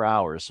 4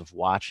 hours of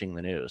watching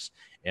the news,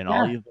 and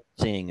all Yeah. you've been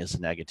seeing is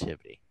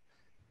negativity.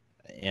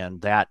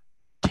 And that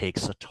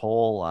takes a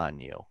toll on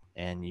you.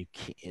 And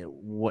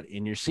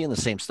and you're seeing the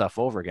same stuff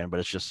over again, but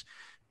it's just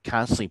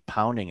constantly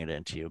pounding it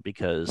into you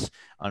because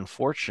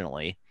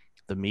unfortunately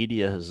the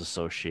media has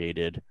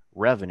associated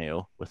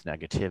revenue with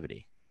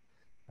negativity.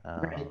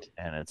 Right.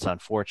 And it's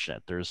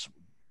unfortunate.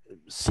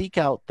 Seek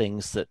out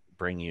things that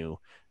bring you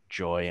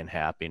joy and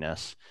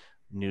happiness.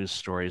 News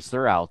stories,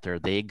 they're out there,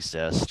 they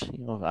exist,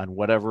 on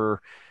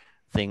whatever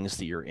things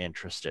that you're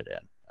interested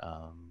in.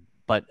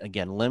 But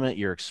again, limit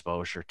your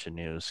exposure to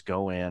news.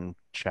 Go in,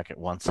 check it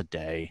once a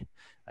day.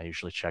 I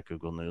usually check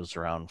Google News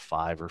around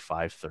 5 or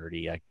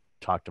 5:30. I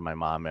talk to my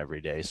mom every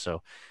day,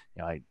 so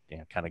I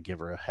kind of give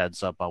her a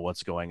heads up on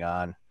what's going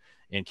on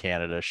in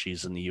Canada.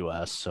 She's in the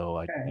U.S., so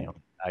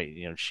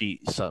Right. she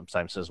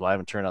sometimes says, "Well, I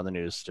haven't turned on the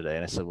news today,"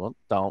 and I said, "Well,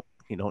 don't.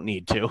 You don't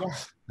need to.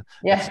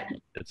 Yeah. it's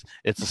Yeah.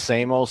 it's the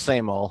same old,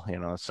 same old.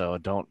 So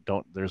don't.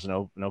 There's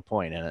no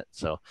point in it.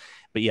 So,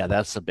 but yeah,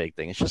 that's the big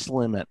thing. It's just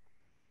limit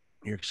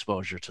your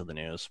exposure to the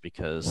news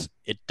because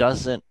it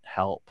doesn't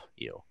help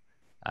you.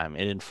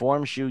 It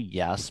informs you,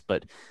 yes,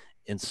 but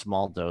in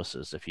small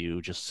doses. If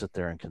you just sit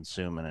there and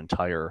consume an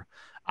entire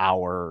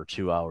hour or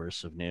 2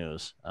 hours of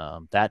news,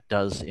 that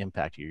does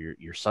impact you.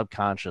 Your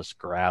subconscious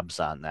grabs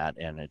on that,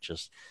 and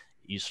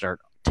you start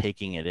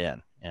taking it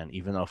in, and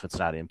even though if it's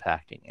not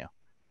impacting you,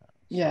 so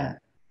Yeah.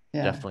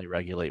 Yeah. definitely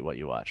regulate what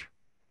you watch.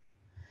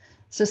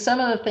 So some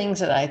of the things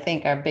that I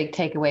think are big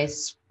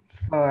takeaways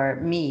for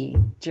me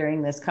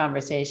during this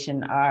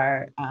conversation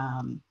are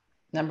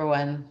number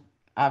one,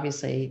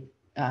 obviously,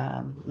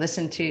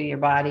 listen to your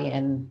body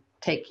and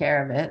take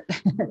care of it.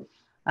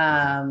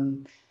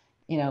 um,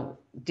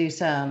 do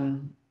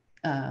some,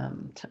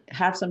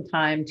 have some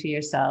time to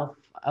yourself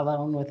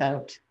alone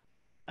without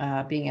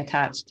being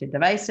attached to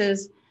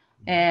devices,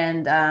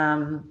 and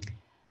um,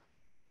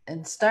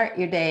 and start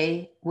your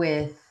day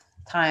with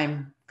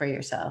time for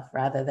yourself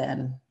rather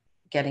than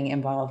getting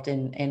involved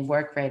in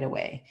work right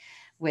away,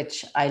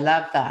 which I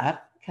love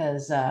that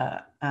because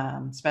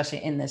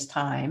especially in this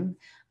time,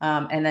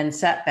 and then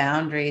set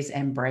boundaries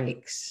and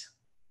breaks,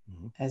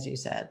 Mm-hmm. as you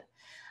said.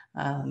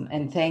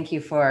 And thank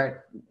you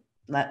for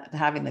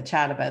having the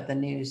chat about the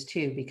news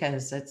too,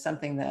 because it's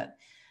something that,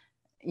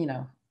 you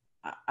know,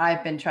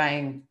 I've been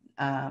trying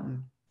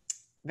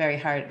very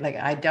hard. Like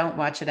I don't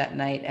watch it at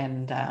night,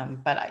 and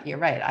but you're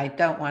right. I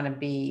don't want to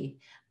be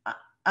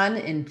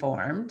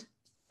uninformed,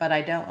 but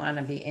I don't want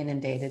to be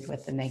inundated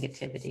with the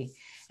negativity.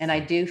 And I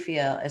do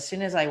feel as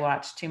soon as I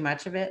watch too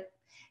much of it,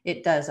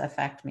 it does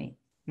affect me.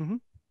 Mm-hmm.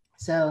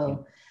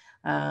 So,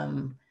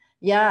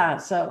 yeah.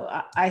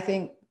 So I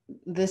think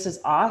this is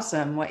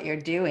awesome what you're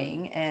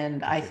doing,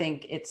 and I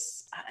think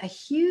it's a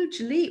huge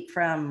leap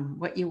from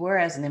what you were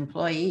as an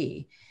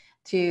employee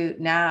to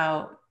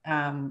now.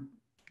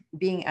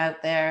 Being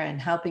out there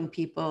and helping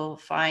people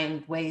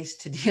find ways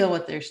to deal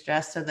with their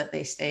stress so that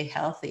they stay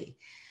healthy.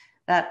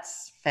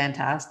 That's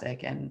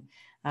fantastic. And,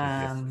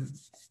 Thank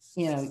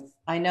you.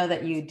 I know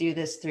that you do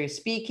this through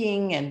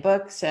speaking and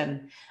books.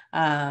 And,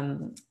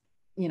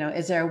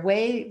 is there a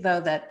way, though,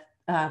 that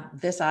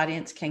this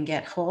audience can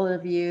get hold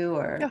of you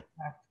or Yeah.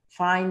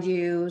 find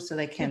you so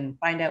they Yeah. can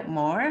find out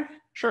more?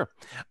 Sure.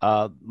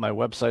 My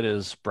website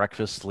is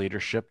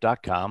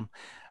breakfastleadership.com.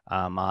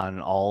 I'm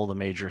on all the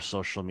major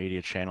social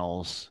media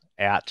channels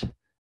at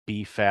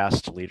Be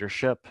Fast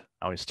Leadership.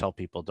 I always tell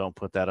people don't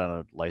put that on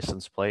a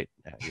license plate.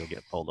 You'll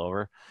get pulled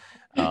over.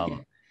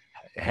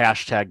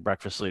 Hashtag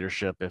breakfast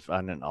leadership. If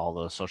on all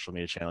the social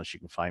media channels, you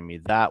can find me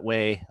that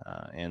way.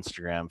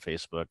 Instagram,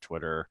 Facebook,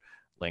 Twitter,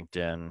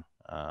 LinkedIn.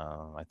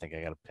 I think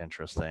I got a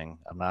Pinterest thing.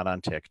 I'm not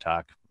on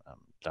TikTok.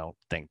 Don't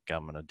think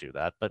I'm going to do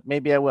that, but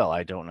maybe I will.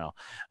 I don't know.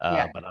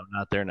 Yeah. But I'm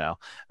not there now.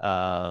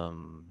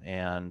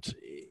 And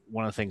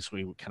one of the things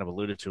we kind of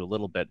alluded to a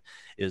little bit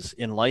is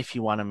in life,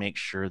 you want to make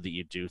sure that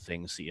you do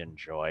things that you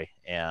enjoy.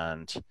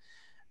 And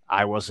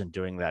I wasn't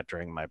doing that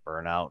during my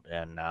burnout.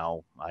 And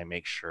now I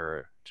make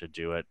sure to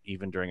do it,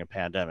 even during a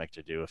pandemic,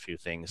 to do a few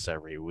things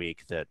every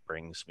week that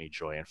brings me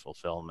joy and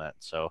fulfillment.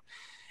 So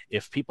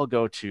if people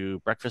go to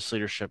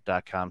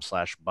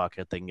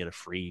breakfastleadership.com/bucket, they can get a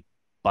free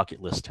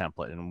bucket list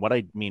template. And what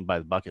I mean by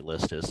the bucket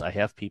list is I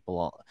have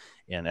people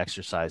in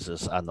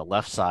exercises on the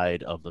left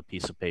side of the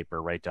piece of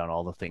paper write down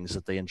all the things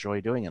that they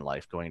enjoy doing in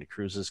life, going to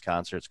cruises,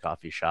 concerts,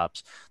 coffee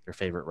shops, their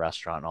favorite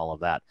restaurant, and all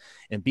of that.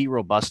 And be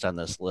robust on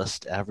this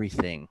list,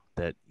 everything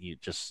that you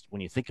just,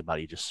 when you think about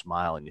it, you just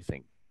smile and you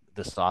think,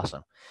 this is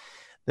awesome.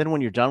 Then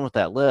when you're done with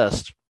that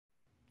list,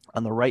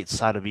 on the right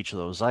side of each of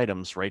those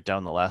items, write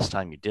down the last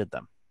time you did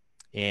them.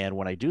 And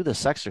when I do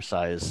this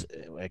exercise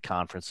at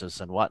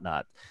conferences and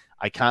whatnot,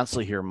 I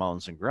constantly hear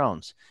moans and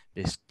groans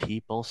because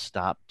people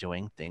stop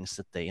doing things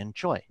that they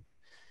enjoy.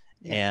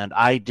 Yeah. And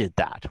I did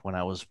that when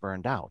I was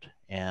burned out.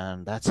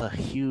 And that's a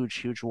huge,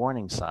 huge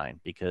warning sign,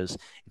 because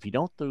if you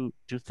don't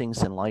do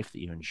things in life that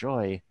you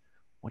enjoy,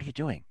 what are you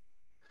doing?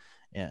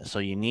 Yeah, so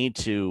you need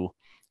to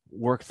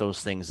work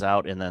those things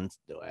out. And then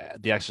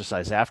the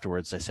exercise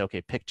afterwards, I say,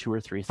 okay, pick 2 or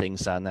 3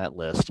 things on that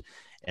list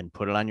and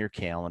put it on your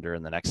calendar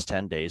in the next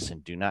 10 days,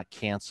 and do not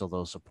cancel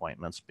those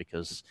appointments,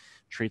 because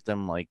treat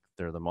them like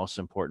they're the most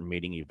important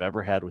meeting you've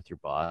ever had with your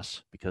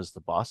boss, because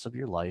the boss of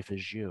your life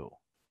is you,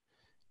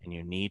 and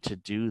you need to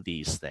do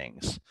these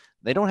things.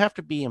 They don't have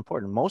to be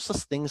important. Most of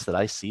the things that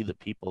I see that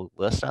people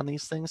list on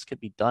these things could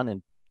be done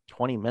in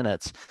 20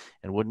 minutes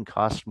and wouldn't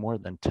cost more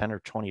than $10 or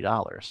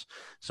 $20.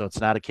 So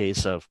it's not a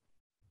case of,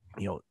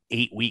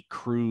 8-week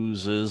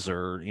cruises,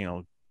 or,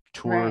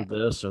 tour Right.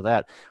 this or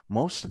that.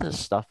 Most of this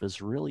stuff is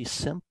really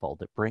simple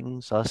that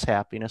brings us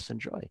happiness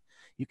and joy.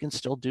 You can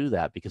still do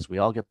that, because we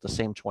all get the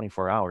same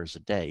 24 hours a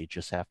day. You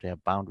just have to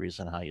have boundaries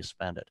on how you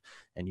spend it.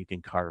 And you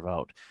can carve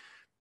out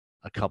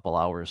a couple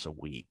hours a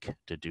week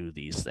to do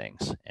these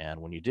things.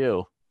 And when you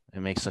do, it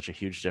makes such a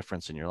huge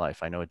difference in your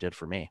life. I know it did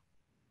for me.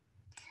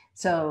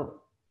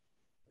 So,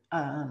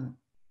 um,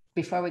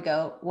 before we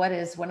go, what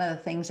is one of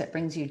the things that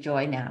brings you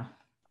joy now?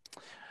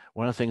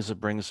 One of the things that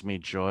brings me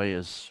joy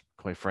is,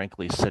 quite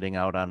frankly, sitting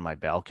out on my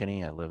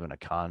balcony. I live in a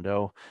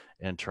condo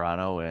in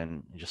Toronto,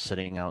 and just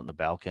sitting out in the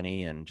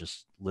balcony and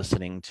just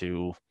listening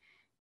to,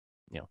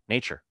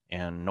 nature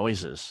and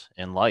noises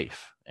and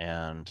life.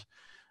 And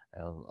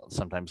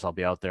sometimes I'll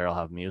be out there, I'll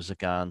have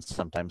music on.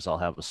 Sometimes I'll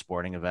have a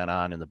sporting event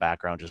on in the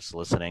background, just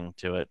listening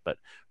to it. But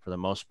for the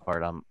most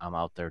part, I'm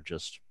out there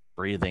just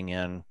breathing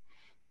in,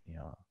 you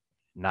know,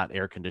 not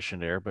air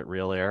conditioned air, but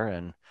real air.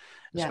 And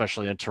Yeah.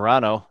 especially in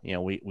Toronto,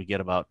 we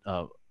get about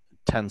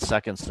 10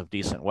 seconds of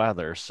decent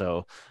weather.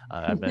 So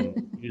I've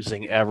been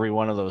using every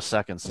one of those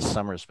seconds. The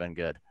summer's been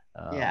good.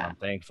 Yeah. I'm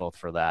thankful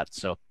for that.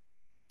 So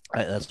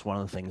that's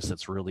one of the things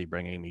that's really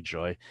bringing me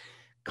joy.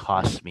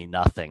 Costs me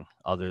nothing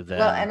other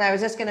Well, than. and I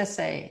was just going to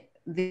say,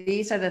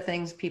 these are the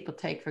things people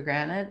take for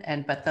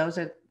granted, but those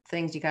are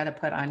things you got to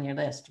put on your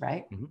list,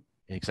 right? Mhm.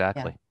 Yeah.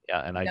 Exactly.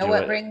 Yeah, and You I know do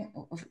what it. bring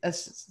a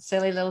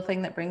silly little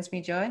thing that brings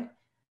me joy?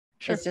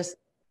 Sure. It's just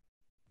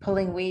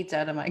pulling weeds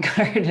out of my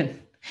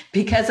garden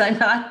because I'm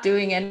not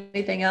doing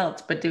anything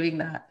else but doing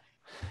that.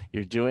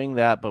 You're doing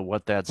that, but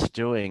what that's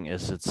doing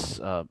is it's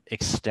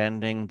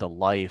extending the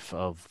life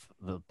of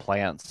the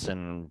plants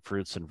and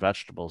fruits and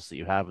vegetables that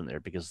you have in there,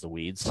 because the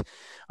weeds,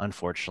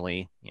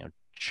 unfortunately,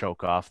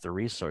 choke off the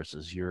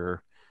resources.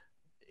 You're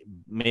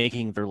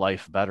making their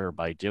life better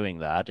by doing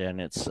that, and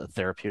it's a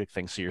therapeutic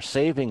thing. So you're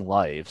saving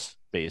lives,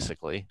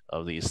 basically,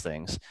 of these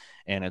things,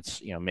 and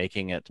it's,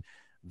 making it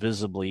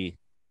visibly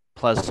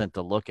pleasant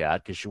to look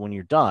at, because when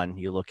you're done,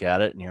 you look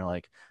at it and you're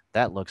like,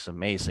 that looks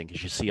amazing,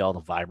 because you see all the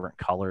vibrant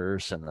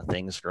colors and the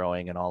things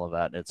growing and all of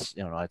that. It's,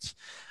 it's,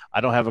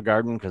 I don't have a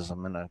garden because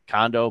I'm in a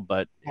condo,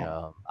 but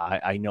Yeah.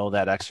 I know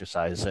that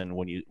exercise. And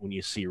when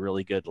you see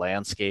really good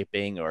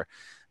landscaping, or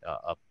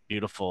a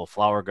beautiful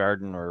flower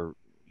garden, or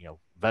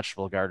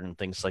vegetable garden,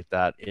 things like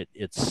that,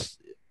 it's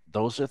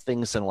those are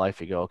things in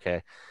life you go,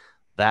 okay,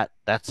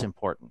 that's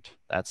important.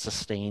 That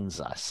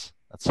sustains us.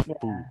 That's Yeah.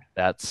 food.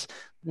 That's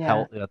Yeah.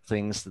 health. That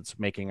things that's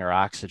making our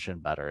oxygen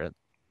better.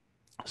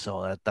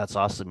 So that's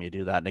awesome. You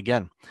do that, and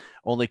again,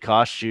 only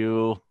cost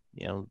you,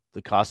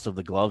 the cost of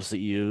the gloves that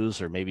you use,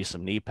 or maybe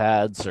some knee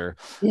pads, or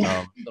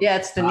Yeah. Yeah.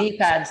 It's the knee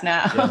pads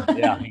yeah, now.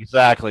 yeah,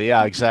 exactly.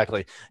 Yeah,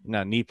 exactly.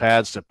 Knee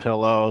pads to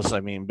pillows. I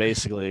mean,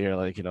 basically, you're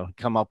like,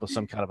 come up with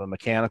some kind of a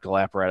mechanical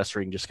apparatus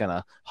where you can just kind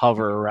of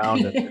hover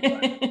around it.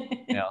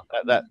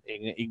 That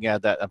you can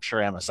add that. I'm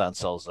sure Amazon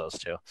sells those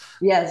too.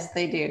 Yes,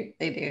 they do.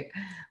 They do.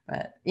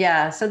 But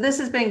yeah, so this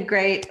has been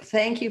great.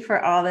 Thank you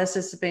for all this.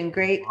 This has been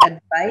great Thank you.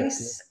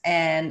 advice,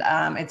 and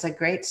it's a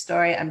great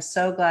story. I'm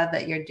so glad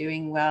that you're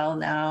doing well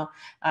now,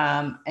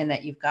 and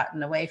that you've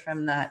gotten away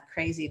from that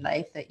crazy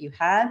life that you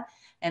had,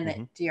 and that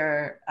Hmm.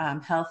 you're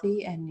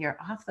healthy and you're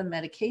off the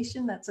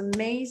medication. That's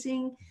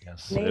amazing,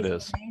 Yes, it amazing,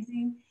 is.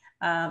 amazing.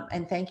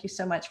 And thank you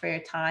so much for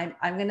your time.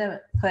 I'm going to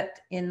put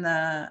in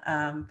the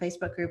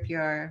Facebook group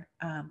your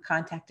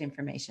contact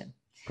information.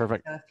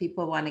 Perfect. So if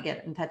people want to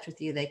get in touch with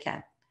you, they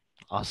can.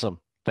 Awesome.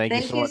 Thank you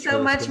Thank so you much for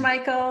so this. much,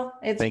 Michael.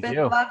 It's Thank been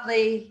you.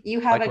 lovely.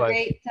 You have a Likewise.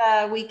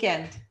 great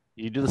weekend.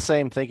 You do the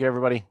same. Thank you,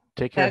 everybody.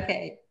 Take care.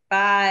 Okay.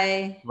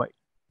 Bye. Bye.